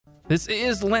This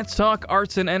is Let's Talk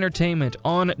Arts and Entertainment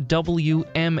on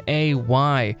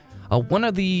WMAY. One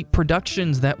of the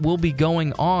productions that will be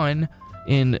going on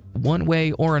in one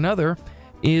way or another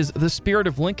is The Spirit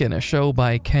of Lincoln, a show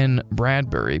by Ken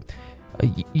Bradbury.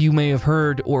 You may have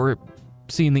heard or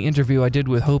seen the interview I did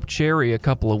with Hope Cherry a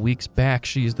couple of weeks back.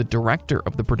 She's the director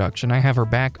of the production. I have her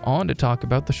back on to talk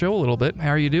about the show a little bit.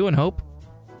 How are you doing, Hope?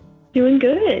 Doing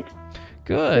good.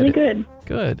 Good. Really good.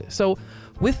 Good. So,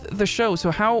 with the show,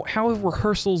 how have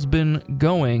rehearsals been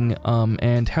going,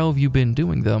 and how have you been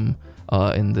doing them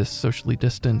in this socially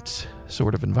distant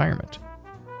sort of environment?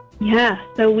 Yeah,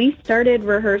 so we started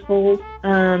rehearsals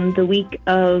the week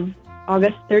of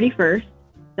August 31st.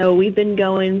 So we've been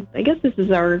going, I guess this is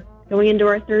going into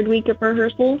our third week of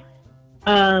rehearsal.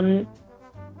 Second,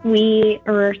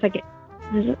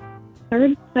 is it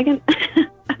third, second?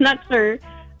 I'm not sure.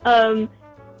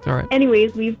 All right.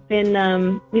 Anyways, we've been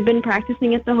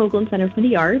practicing at the Hoagland Center for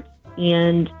the Arts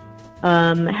and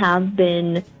have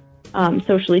been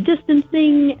socially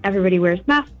distancing. Everybody wears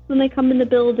masks when they come in the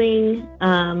building.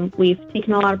 We've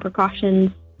taken a lot of precautions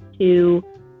to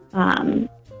the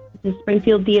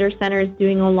Springfield Theater Center is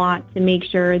doing a lot to make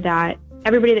sure that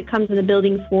everybody that comes in the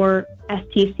building for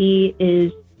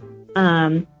STC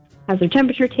has their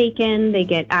temperature taken. They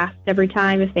get asked every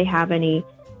time if they have any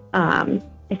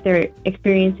if they're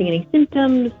experiencing any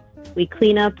symptoms. We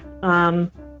clean up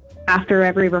after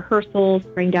every rehearsal,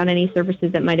 bring down any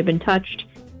surfaces that might have been touched.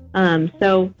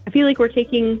 So I feel like we're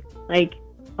taking a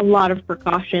lot of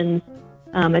precautions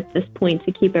at this point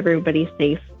to keep everybody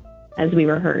safe as we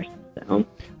rehearse. So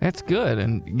that's good,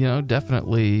 and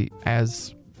definitely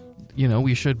as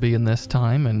we should be in this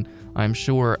time, and I'm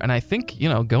sure, and I think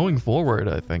going forward,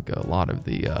 I think a lot of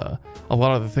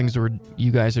the things that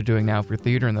you guys are doing now for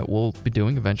theater, and that we'll be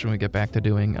doing eventually when we get back to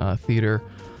doing theater.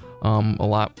 A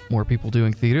lot more people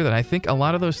doing theater. That I think a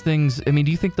lot of those things. I mean,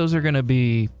 do you think those are going to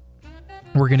be?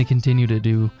 We're going to continue to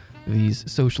do these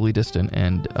socially distant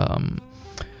and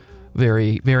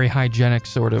very, very hygienic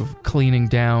sort of cleaning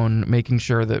down, making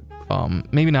sure that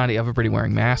maybe not everybody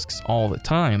wearing masks all the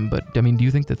time, but I mean, do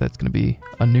you think that that's going to be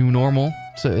a new normal?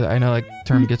 So I know that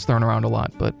term gets thrown around a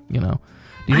lot, but do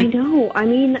you I know. I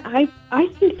mean, I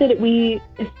think that we,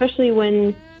 especially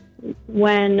when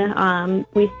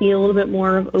we see a little bit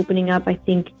more of opening up, I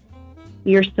think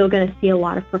you're still going to see a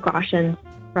lot of precautions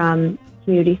from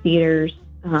community theaters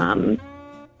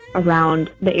around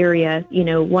the area,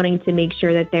 wanting to make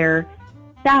sure that their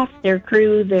staff, their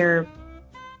crew, their,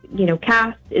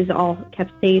 cast is all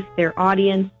kept safe, their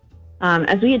audience.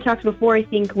 As we had talked before, I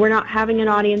think we're not having an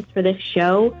audience for this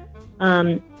show.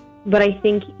 But I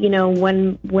think,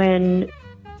 when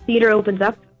theater opens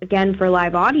up again for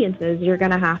live audiences, you're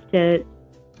going to have to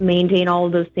maintain all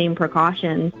of those same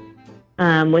precautions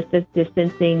with the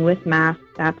distancing, with masks,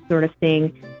 that sort of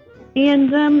thing.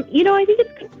 And, I think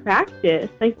it's good practice.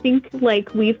 I think,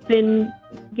 we've been,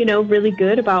 really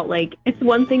good about, it's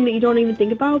one thing that you don't even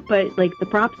think about, but, the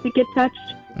props that get touched,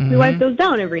 we wipe those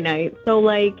down every night. So,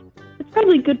 it's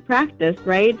probably good practice,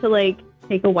 right? To,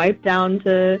 take a wipe down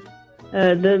to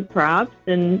the props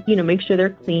and, make sure they're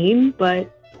clean. But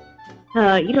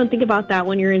you don't think about that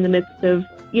when you're in the midst of,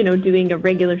 doing a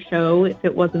regular show if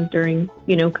it wasn't during,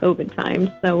 COVID times.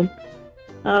 So...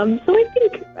 So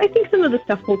I think some of the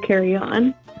stuff will carry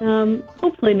on.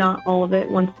 Hopefully not all of it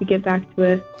once we get back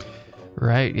to a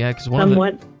right, yeah, because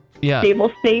somewhat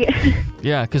stable state.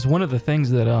 Yeah, because one of the things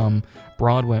that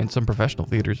Broadway and some professional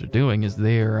theaters are doing is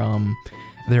they're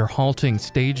halting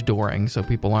stage dooring so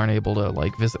people aren't able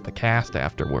to visit the cast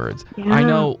afterwards. Yeah. I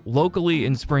know locally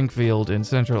in Springfield in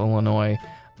Central Illinois,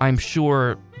 I'm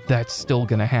sure that's still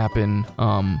going to happen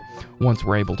once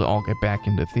we're able to all get back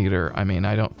into theater. I mean,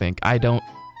 I don't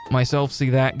myself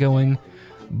see that going,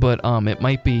 but it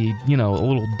might be, a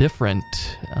little different.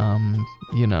 I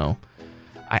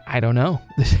don't know.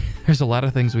 There's a lot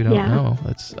of things we don't know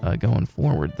that's going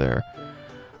forward there.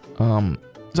 So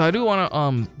I do want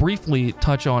to briefly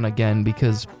touch on again,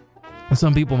 because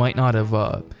some people might not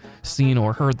have seen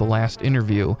or heard the last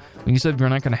interview. When you said you're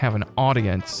not going to have an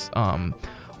audience,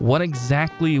 what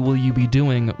exactly will you be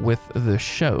doing with the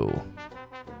show?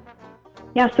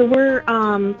 Yeah, so we're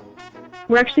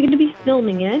actually going to be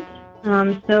filming it.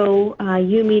 So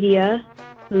U Media,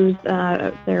 who's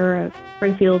they're a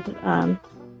Springfield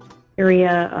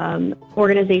area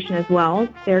organization as well,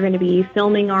 they're going to be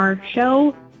filming our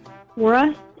show for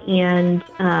us, and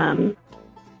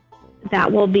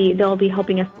they'll be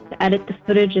helping us to edit the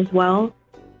footage as well.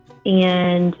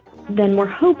 And then we're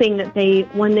hoping that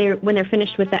when they're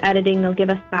finished with the editing, they'll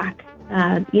give us back,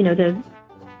 they'll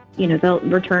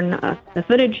return us the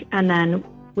footage, and then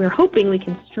we're hoping we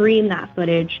can stream that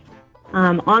footage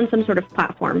on some sort of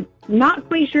platform. Not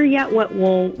quite sure yet what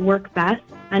will work best.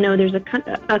 I know there's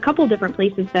a couple different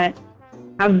places that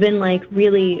have been like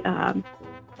really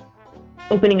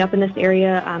opening up in this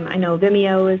area. I know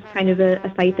Vimeo is kind of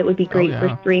a site that would be great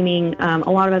for streaming. A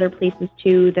lot of other places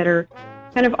too that are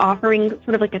kind of offering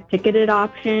sort of like a ticketed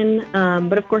option.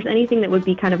 But of course, anything that would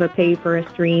be kind of a pay for a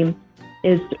stream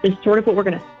is sort of what we're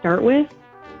going to start with.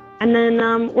 And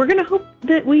then we're going to hope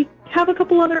that we have a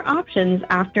couple other options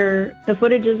after the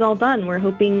footage is all done. We're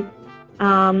hoping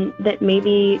that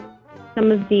maybe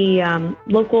some of the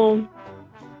local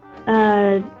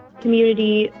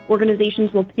community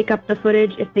organizations will pick up the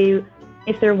footage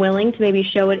if they're willing to maybe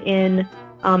show it in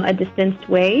a distanced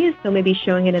way. So maybe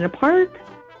showing it in a park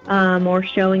or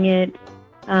showing it,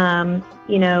 at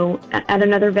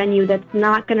another venue that's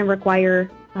not going to require,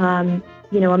 a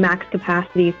max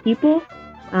capacity of people.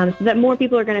 So that more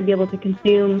people are going to be able to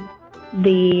consume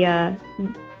the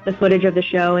footage of the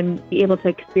show and be able to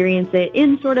experience it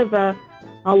in sort of a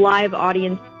live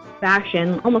audience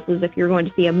fashion, almost as if you're going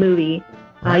to see a movie.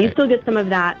 Right. You still get some of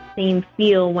that same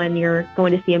feel when you're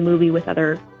going to see a movie with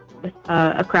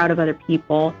a crowd of other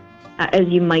people, as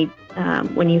you might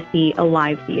when you see a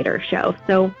live theater show.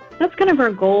 So that's kind of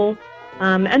our goal.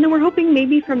 And then we're hoping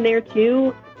maybe from there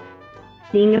too,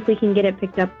 seeing if we can get it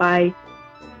picked up by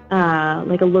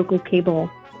like a local cable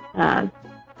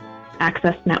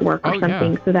access network or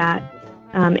something, so that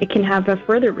it can have a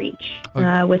further reach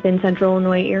within Central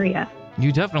Illinois area.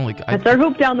 You definitely. That's our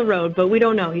hope down the road, but we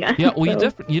don't know yet. Yeah, well,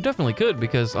 you definitely could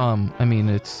because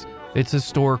it's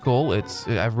historical.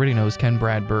 Everybody knows Ken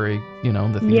Bradbury,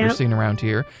 the theater scene around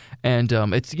here, and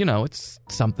it's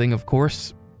something. Of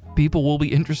course, people will be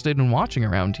interested in watching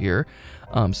around here.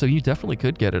 So you definitely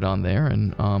could get it on there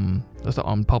and on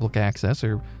public access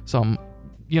or some,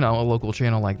 a local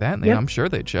channel like that. And I'm sure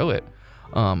they'd show it.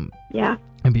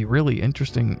 It'd be really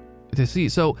interesting to see.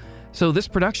 So this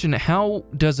production, how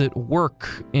does it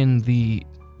work in the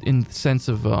sense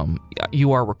of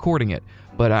you are recording it,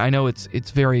 but I know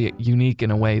it's very unique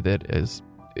in a way that it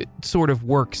sort of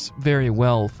works very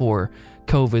well for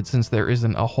COVID since there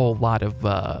isn't a whole lot of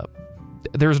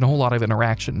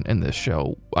interaction in this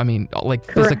show. I mean, like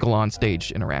Correct. Physical on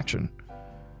stage interaction.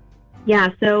 Yeah,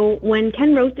 so when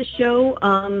Ken wrote the show,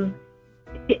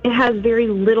 it has very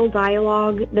little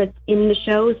dialogue that's in the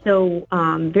show, so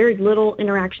very little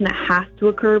interaction that has to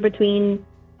occur between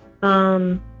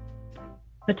the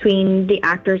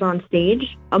actors on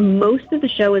stage. Most of the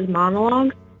show is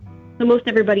monologues, so most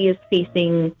everybody is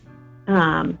facing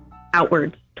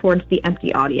outwards towards the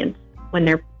empty audience when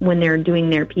they're doing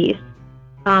their piece.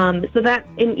 So that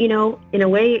in a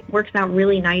way it works out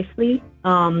really nicely.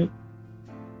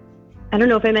 I don't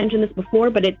know if I mentioned this before,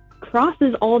 but it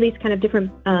crosses all these kind of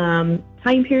different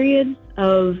time periods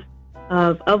of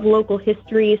local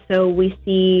history. So we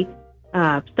see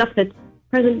stuff that's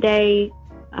present day.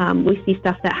 We see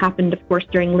stuff that happened, of course,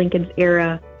 during Lincoln's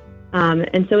era.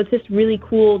 And so it's this really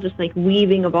cool, just like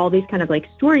weaving of all these kind of like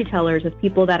storytellers of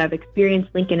people that have experienced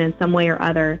Lincoln in some way or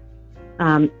other,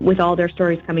 with all their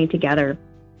stories coming together.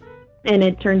 And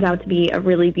it turns out to be a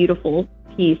really beautiful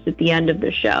piece at the end of the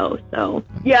show. So,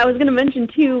 I was going to mention,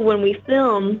 too, when we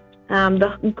film,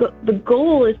 the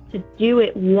goal is to do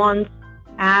it once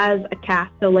as a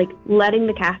cast. So, like, letting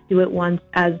the cast do it once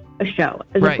as a show,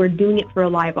 as if we're doing it for a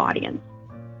live audience.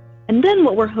 And then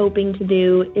what we're hoping to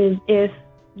do is if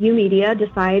YOUmedia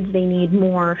decides they need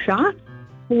more shots,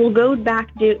 what we'll go back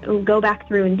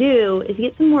through and do is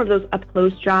get some more of those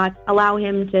up-close shots, allow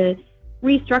him to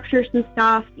restructure some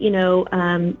stuff,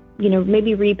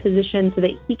 maybe reposition so that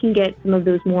he can get some of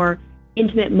those more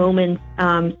intimate moments.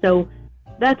 So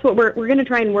that's what we're going to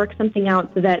try and work something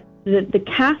out so that the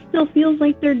cast still feels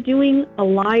like they're doing a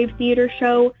live theater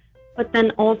show, but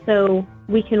then also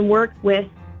we can work with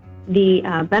the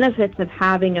benefits of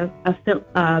having a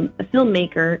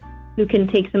filmmaker who can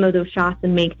take some of those shots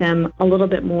and make them a little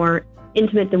bit more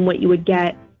intimate than what you would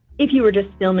get if you were just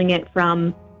filming it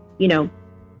from,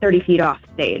 30 feet off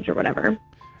stage or whatever.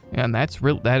 And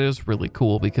that is really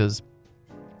cool because,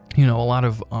 a lot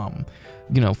of,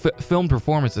 film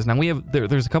performances. Now we have,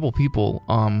 there's a couple people,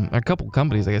 a couple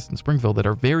companies, I guess, in Springfield that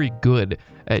are very good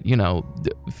at,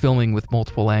 filming with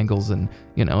multiple angles and,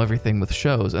 everything with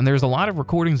shows. And there's a lot of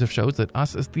recordings of shows that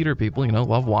us as theater people,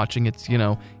 love watching. It's,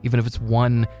 even if it's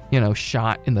one,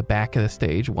 shot in the back of the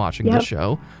stage watching the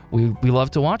show, we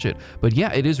love to watch it. But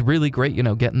yeah, it is really great,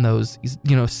 getting those,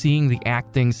 seeing the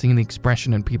acting, seeing the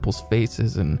expression in people's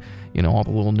faces and, all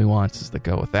the little nuances that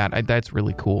go with that. That's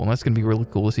really cool. And that's going to be really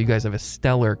cool. So you guys have a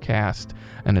stellar cast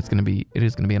and it is going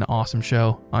to be an awesome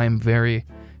show. I am very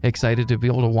excited to be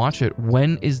able to watch it.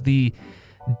 When is the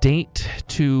date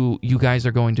to you guys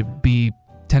are going to be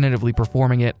tentatively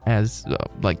performing it as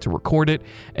to record it,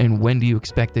 and when do you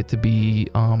expect it to be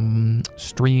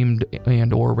streamed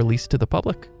and or released to the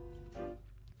public?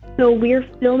 So we're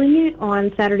filming it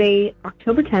on Saturday,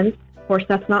 October 10th. Of course,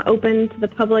 that's not open to the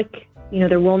public.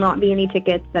 There will not be any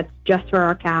tickets. That's just for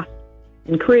our cast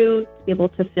and crew to be able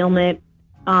to film it.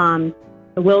 So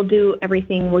we'll do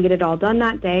everything. We'll get it all done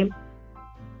that day.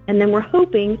 And then we're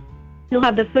hoping you'll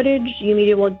have the footage. You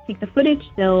media will take the footage.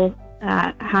 They'll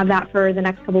have that for the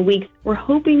next couple of weeks. We're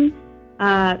hoping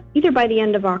either by the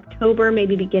end of October,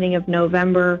 maybe beginning of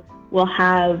November, we'll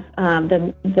have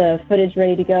the footage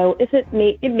ready to go. It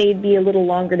may be a little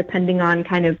longer depending on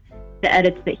kind of the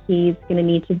edits that he's going to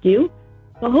need to do.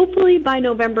 But hopefully by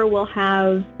November we'll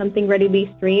have something ready to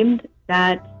be streamed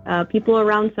that people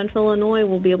around Central Illinois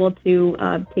will be able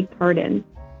to take part in.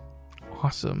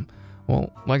 Awesome.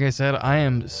 Well, like I said, I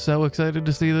am so excited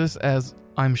to see this, as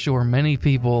I'm sure many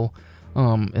people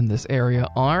in this area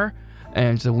are,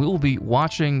 and so we will be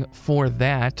watching for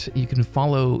that. You can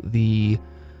follow the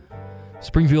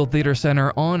Springfield Theater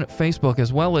Center on Facebook,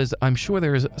 as well as I'm sure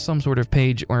there's some sort of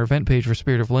page or event page for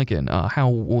Spirit of Lincoln. How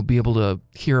we'll be able to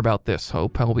hear about this,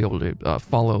 Hope? How we'll be able to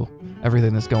follow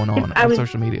everything that's going on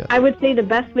social media? I would say the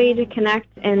best way to connect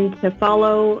and to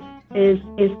follow is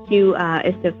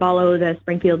to follow the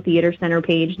Springfield Theater Center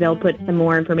page. They'll put some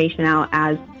more information out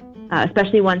as,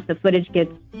 especially once the footage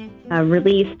gets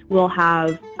released. We'll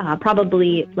have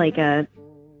probably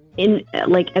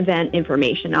event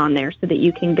information on there so that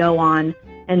you can go on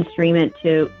and stream it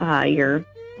to your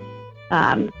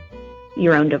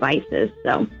own devices.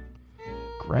 So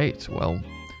great. Well,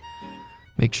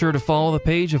 make sure to follow the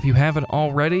page if you haven't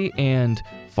already, and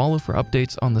follow for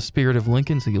updates on the Spirit of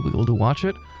Lincoln so you'll be able to watch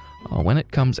it when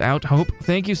it comes out. Hope,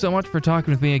 thank you so much for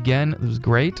talking with me again. It was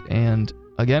great, and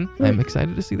again, I'm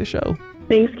excited to see the show.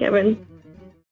 Thanks, Kevin.